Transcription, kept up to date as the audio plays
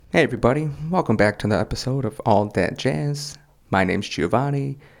Hey everybody, welcome back to another episode of All That Jazz. My name's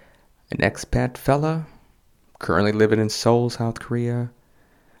Giovanni, an expat fella, currently living in Seoul, South Korea,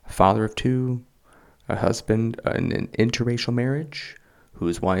 a father of two, a husband in an interracial marriage,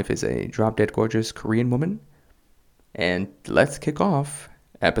 whose wife is a drop-dead gorgeous Korean woman. And let's kick off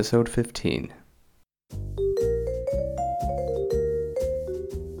episode 15.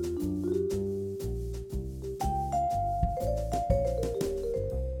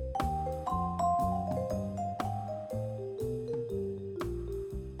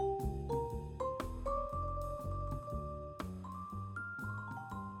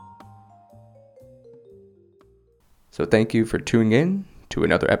 So thank you for tuning in to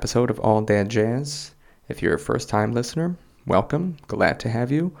another episode of All That Jazz. If you're a first-time listener, welcome. Glad to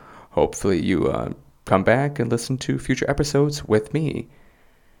have you. Hopefully you come back and listen to future episodes with me.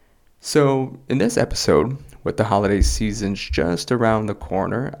 So in this episode, with the holiday seasons just around the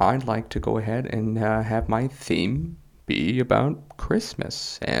corner, I'd like to go ahead and have my theme be about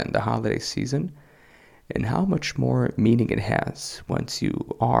Christmas and the holiday season and how much more meaning it has once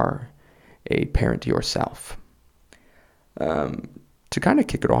you are a parent yourself. To kind of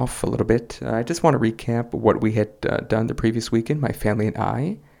kick it off a little bit, I just want to recap what we had done the previous weekend, my family and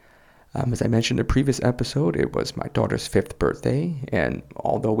I. As I mentioned in the previous episode, it was my daughter's 5th birthday, and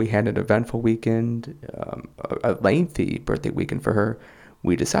although we had an eventful weekend, a lengthy birthday weekend for her,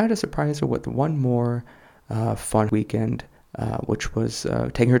 we decided to surprise her with one more fun weekend, which was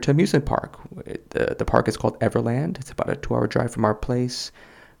taking her to an amusement park. The park is called Everland. It's about a 2-hour drive from our place.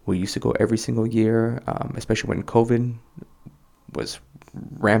 We used to go every single year, especially when COVID was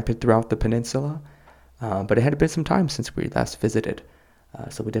rampant throughout the peninsula. But it had been some time since we last visited.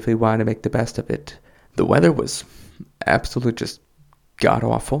 So we definitely wanted to make the best of it. The weather was absolutely just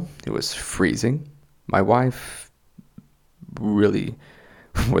god-awful. It was freezing. My wife really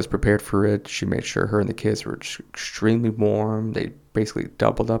was prepared for it. She made sure her and the kids were extremely warm. They basically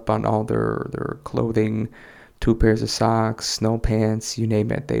doubled up on all their clothing, 2 pairs of socks, snow pants, you name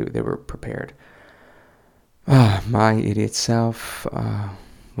it. They were prepared. My idiot self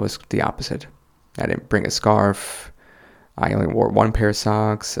was the opposite. I didn't bring a scarf. I only wore 1 pair of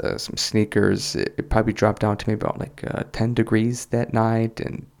socks, some sneakers. It probably dropped down to maybe about 10 degrees that night.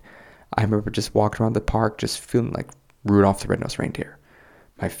 And I remember just walking around the park just feeling like Rudolph the Red-Nosed Reindeer.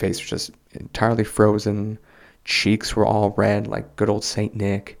 My face was just entirely frozen. Cheeks were all red like good old Saint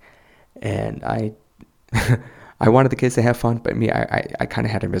Nick. And I wanted the kids to have fun, but me, I kind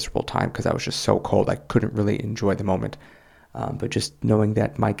of had a miserable time because I was just so cold. I couldn't really enjoy the moment. But just knowing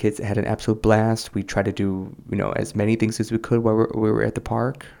that my kids had an absolute blast, we tried to do, as many things as we could while we were at the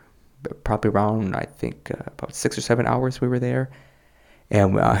park. Probably around, I think, about 6 or 7 hours we were there.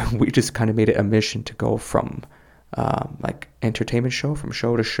 And we just kind of made it a mission to go from, entertainment show, from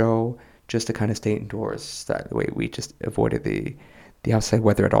show to show, just to kind of stay indoors. That way we just avoided the outside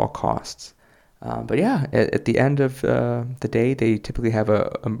weather at all costs. But yeah, at the end of the day, they typically have a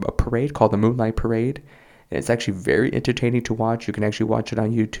parade called the Moonlight Parade. And it's actually very entertaining to watch. You can actually watch it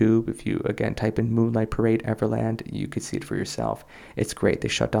on YouTube. If you, again, type in Moonlight Parade Everland, you can see it for yourself. It's great. They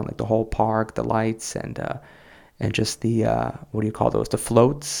shut down the whole park, the lights, and just the, what do you call those? The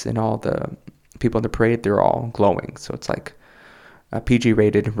floats and all the people in the parade, they're all glowing. So it's like a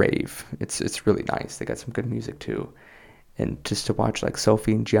PG-rated rave. It's really nice. They got some good music too. And just to watch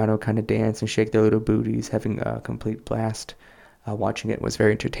Sophie and Gianno kind of dance and shake their little booties, having a complete blast watching it was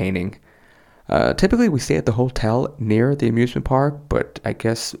very entertaining. Typically we stay at the hotel near the amusement park, but I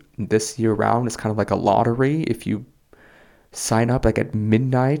guess this year round it's kind of like a lottery. If you sign up at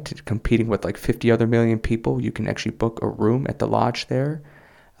midnight, competing with 50 other million people, you can actually book a room at the lodge there.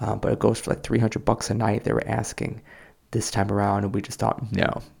 But it goes for $300 a night, they were asking this time around, and we just thought,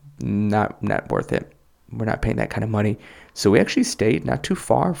 no, not worth it. We're not paying that kind of money. So we actually stayed not too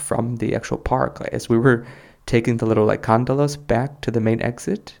far from the actual park. As we were taking the little gondolas back to the main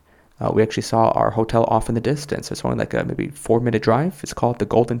exit, we actually saw our hotel off in the distance. It's only a maybe 4-minute drive. It's called the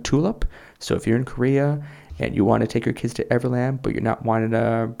Golden Tulip. So if you're in Korea and you want to take your kids to Everland, but you're not wanting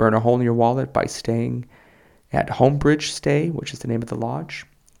to burn a hole in your wallet by staying at Homebridge Stay, which is the name of the lodge,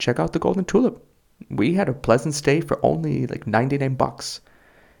 check out the Golden Tulip. We had a pleasant stay for only $99.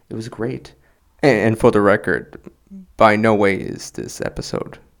 It was great. And for the record, by no way is this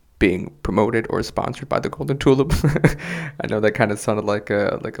episode being promoted or sponsored by the Golden Tulip. I know that kind of sounded like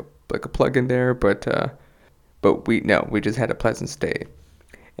a plug in there, but we just had a pleasant stay.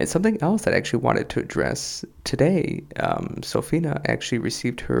 And something else that I actually wanted to address today, Sofina actually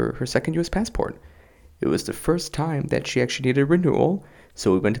received her second U.S. passport. It was the first time that she actually needed a renewal,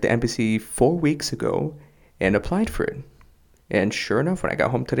 so we went to the embassy 4 weeks ago and applied for it. And sure enough, when I got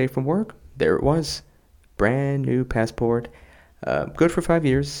home today from work, there it was. Brand new passport, good for 5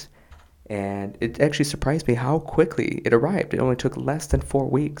 years. And it actually surprised me how quickly it arrived. It only took less than 4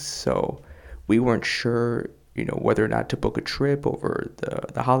 weeks. So we weren't sure, whether or not to book a trip over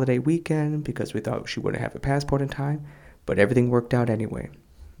the holiday weekend because we thought she wouldn't have a passport in time. But everything worked out anyway.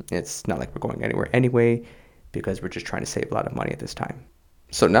 It's not like we're going anywhere anyway because we're just trying to save a lot of money at this time.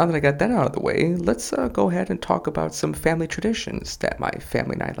 So now that I got that out of the way, let's go ahead and talk about some family traditions that my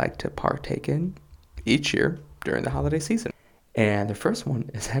family and I like to partake in each year during the holiday season. And the first one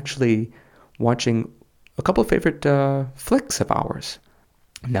is actually watching a couple of favorite flicks of ours.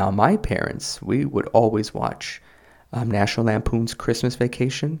 Now, my parents, we would always watch National Lampoon's Christmas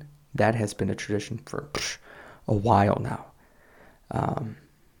Vacation. That has been a tradition for a while now.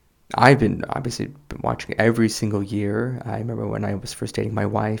 I've been watching every single year. I remember when I was first dating my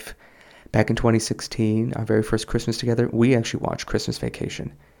wife back in 2016, our very first Christmas together, we actually watched Christmas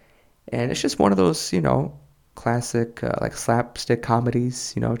Vacation. And it's just one of those, classic like slapstick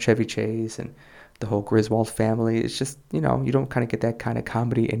comedies, Chevy Chase and the whole Griswold family. It's just, you don't kind of get that kind of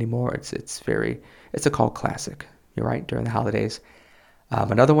comedy anymore. It's a cult classic. You're right, during the holidays.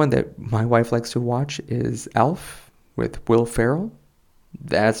 Another one that my wife likes to watch is Elf with Will Ferrell.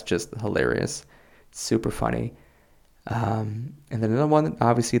 That's just hilarious. Super funny. And then another one,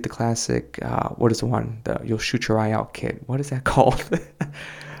 obviously the classic, what is the one? The You'll Shoot Your Eye Out Kid. What is that called?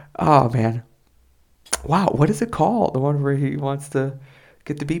 Oh, man. Wow, what is it called? The one where he wants to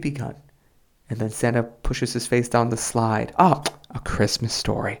get the BB gun. And then Santa pushes his face down the slide. Oh, A Christmas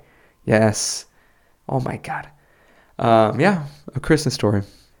Story. Yes. Oh, my God. Yeah, A Christmas Story.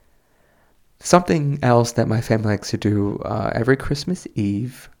 Something else that my family likes to do every Christmas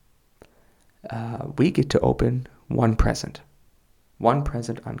Eve, we get to open one present. One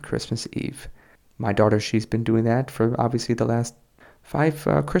present on Christmas Eve. My daughter, she's been doing that for obviously the last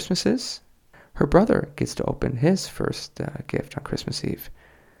 5 Christmases. Her brother gets to open his first gift on Christmas Eve.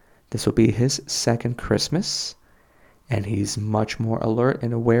 This will be his second Christmas, and he's much more alert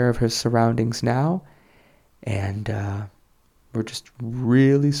and aware of his surroundings now. And we're just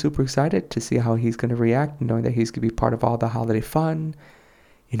really super excited to see how he's going to react, knowing that he's going to be part of all the holiday fun.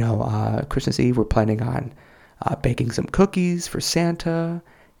 Christmas Eve, we're planning on baking some cookies for Santa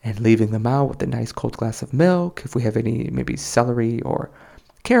and leaving them out with a nice cold glass of milk. If we have any, maybe celery or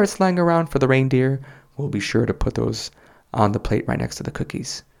carrots lying around for the reindeer, we'll be sure to put those on the plate right next to the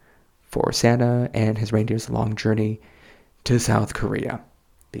cookies for Santa and his reindeer's long journey to South Korea,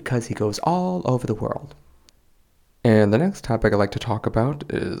 because he goes all over the world. And the next topic I'd like to talk about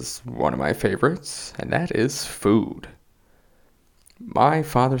is one of my favorites, and that is food. My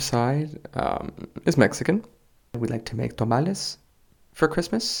father's side is Mexican. We like to make tamales for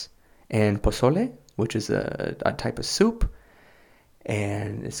Christmas, and pozole, which is a type of soup.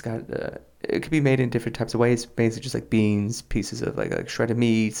 And it's got, it could be made in different types of ways, basically just like beans, pieces of like shredded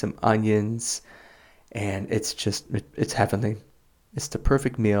meat, some onions, and it's heavenly. It's the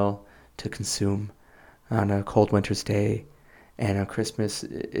perfect meal to consume on a cold winter's day. And on Christmas,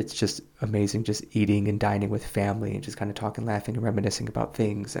 it's just amazing just eating and dining with family and just kind of talking, laughing, and reminiscing about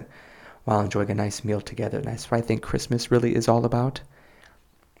things and while enjoying a nice meal together. And that's what I think Christmas really is all about.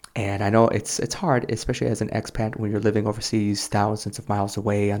 And I know it's hard, especially as an expat when you're living overseas, thousands of miles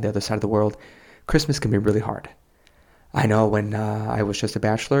away on the other side of the world. Christmas can be really hard. I know when I was just a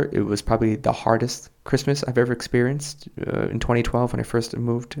bachelor, it was probably the hardest Christmas I've ever experienced in 2012 when I first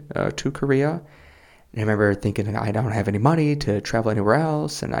moved to Korea. And I remember thinking I don't have any money to travel anywhere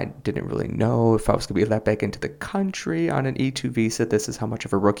else, and I didn't really know if I was going to be let back into the country on an E2 visa. This is how much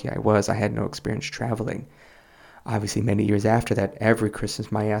of a rookie I was. I had no experience traveling. Obviously, many years after that, every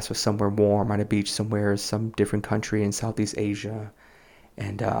Christmas my ass was somewhere warm on a beach somewhere, some different country in Southeast Asia.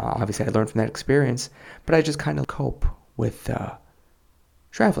 And obviously I learned from that experience, but I just kind of cope with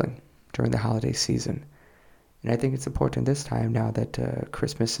traveling during the holiday season. And I think it's important this time now that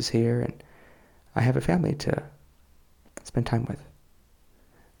Christmas is here and I have a family to spend time with.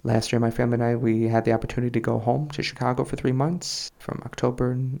 Last year, my family and I, we had the opportunity to go home to Chicago for 3 months, from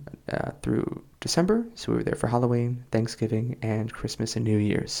October through December. So we were there for Halloween, Thanksgiving, and Christmas and New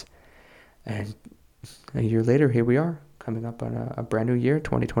Year's. And a year later, here we are, coming up on a brand new year.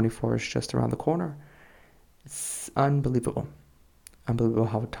 2024 is just around the corner. It's unbelievable. Unbelievable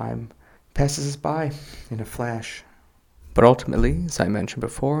how time passes us by in a flash. But ultimately, as I mentioned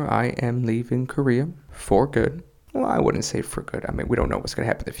before, I am leaving Korea for good. Well, I wouldn't say for good. I mean, we don't know what's going to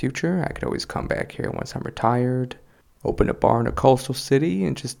happen in the future. I could always come back here once I'm retired, open a bar in a coastal city,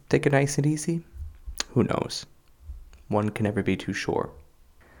 and just take it nice and easy. Who knows? One can never be too sure.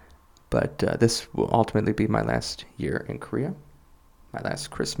 But this will ultimately be my last year in Korea, my last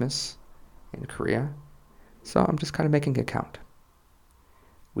Christmas in Korea. So I'm just kind of making it count.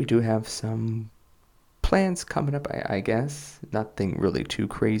 We do have some plans coming up, I guess. Nothing really too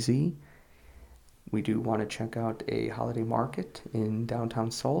crazy. We do want to check out a holiday market in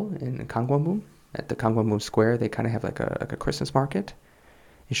downtown Seoul in Gangwon-mu. At the Gangwon-mu Square, they kind of have like a Christmas market.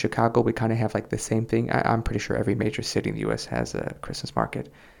 In Chicago, we kind of have like the same thing. I'm pretty sure every major city in the U.S. has a Christmas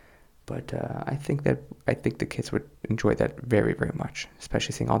market. But I think the kids would enjoy that very, very much,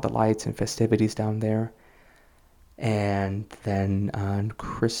 especially seeing all the lights and festivities down there. And then on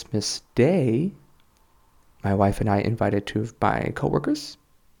Christmas Day, my wife and I invited two of my coworkers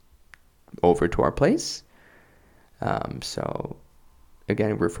over to our place. So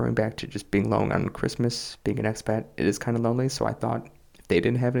again, referring back to just being alone on Christmas, being an expat, it is kind of lonely. So I thought if they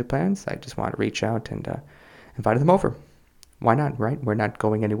didn't have any plans, I just wanted to reach out and invite them over. Why not, right? We're not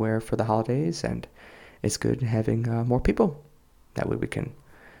going anywhere for the holidays, and it's good having more people. That way we can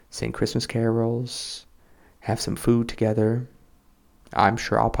sing Christmas carols, have some food together. I'm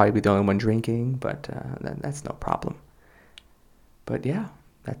sure I'll probably be the only one drinking, but that's no problem. But yeah,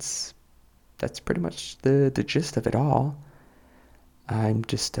 that's pretty much the gist of it all. I'm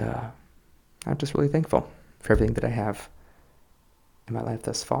just really thankful for everything that I have in my life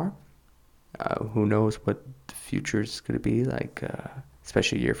thus far. Who knows what the future is going to be like,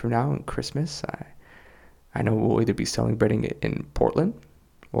 especially a year from now and Christmas. I know we'll either be celebrating it in Portland,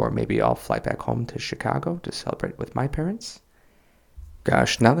 or maybe I'll fly back home to Chicago to celebrate with my parents.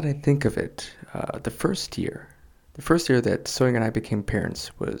 Gosh, now that I think of it, the first year that Soyoung and I became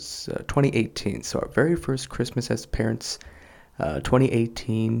parents was 2018. So our very first Christmas as parents,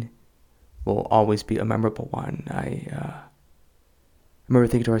 2018, will always be a memorable one. I remember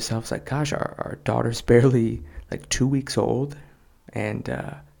thinking to ourselves, like, gosh, our daughter's barely like 2 weeks old, and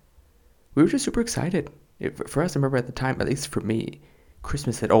we were just super excited. For us, I remember at the time, at least for me,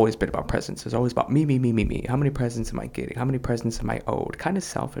 Christmas had always been about presents. It was always about me, me, me, me, me. How many presents am I getting? How many presents am I owed? Kind of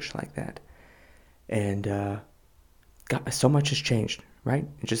selfish like that. And God, so much has changed, right?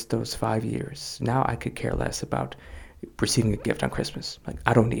 In just those 5 years. Now I could care less about receiving a gift on Christmas. Like,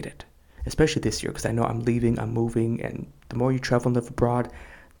 I don't need it. Especially this year, because I know I'm leaving, I'm moving, and the more you travel and live abroad,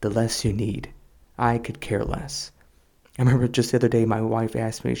 the less you need. I could care less. I remember just the other day, my wife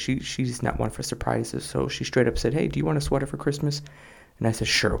asked me, she's not one for surprises, so she straight up said, hey, do you want a sweater for Christmas? And I said,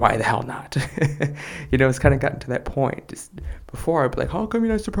 sure, why the hell not? It's kind of gotten to that point. Just before, I'd be like, how come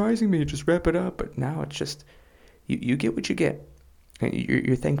you're not surprising me? Just wrap it up. But now it's just, you get what you get. And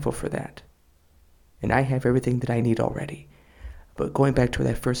you're thankful for that. And I have everything that I need already. But going back to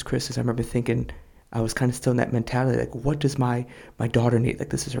that first Christmas, I remember thinking, I was kind of still in that mentality, like, what does my daughter need? Like,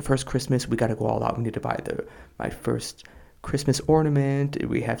 this is her first Christmas. We got to go all out. We need to buy my first Christmas ornament.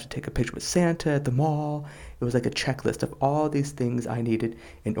 We have to take a picture with Santa at the mall. It was like a checklist of all these things I needed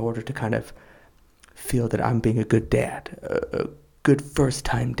in order to kind of feel that I'm being a good dad, a good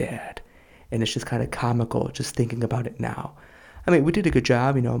first-time dad. And it's just kind of comical just thinking about it now. I mean, we did a good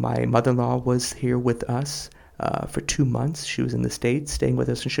job. My mother-in-law was here with us for 2 months. She was in the States, staying with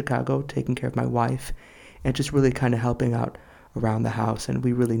us in Chicago, taking care of my wife, and just really kind of helping out around the house. And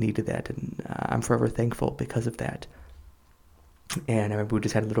we really needed that, and I'm forever thankful because of that. And I remember we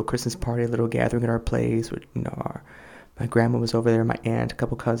just had a little Christmas party, a little gathering at our place. With, my grandma was over there, my aunt, a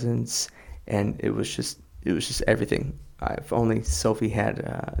couple cousins, and it was just everything. If only Sophie had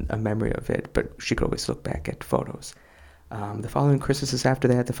a memory of it, but she could always look back at photos. The following Christmases after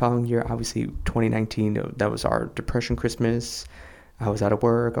that, the following year, obviously 2019, that was our depression Christmas. I was out of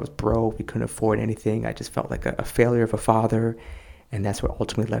work, I was broke, we couldn't afford anything. I just felt like a failure of a father, and that's what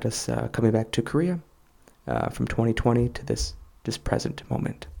ultimately led us coming back to Korea from 2020 to this present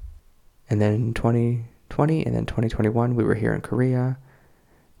moment. And then in 2020 and then 2021, we were here in Korea,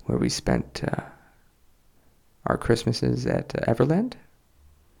 where we spent our Christmases at Everland.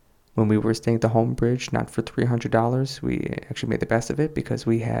 When we were staying at the Home Bridge, not for $300, we actually made the best of it because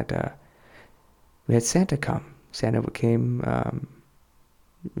we had Santa come. Santa came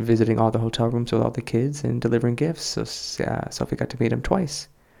visiting all the hotel rooms with all the kids and delivering gifts. So Sophie got to meet him twice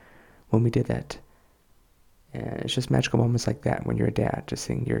when we did that. And it's just magical moments like that when you're a dad, just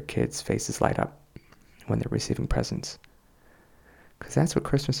seeing your kids' faces light up when they're receiving presents. Because that's what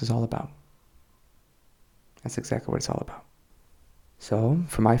Christmas is all about. That's exactly what it's all about. So,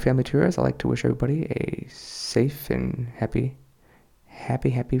 for my family tours, I'd like to wish everybody a safe and happy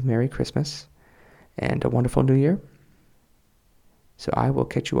Merry Christmas and a wonderful New Year. So I will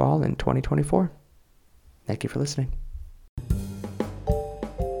catch you all in 2024. Thank you for listening.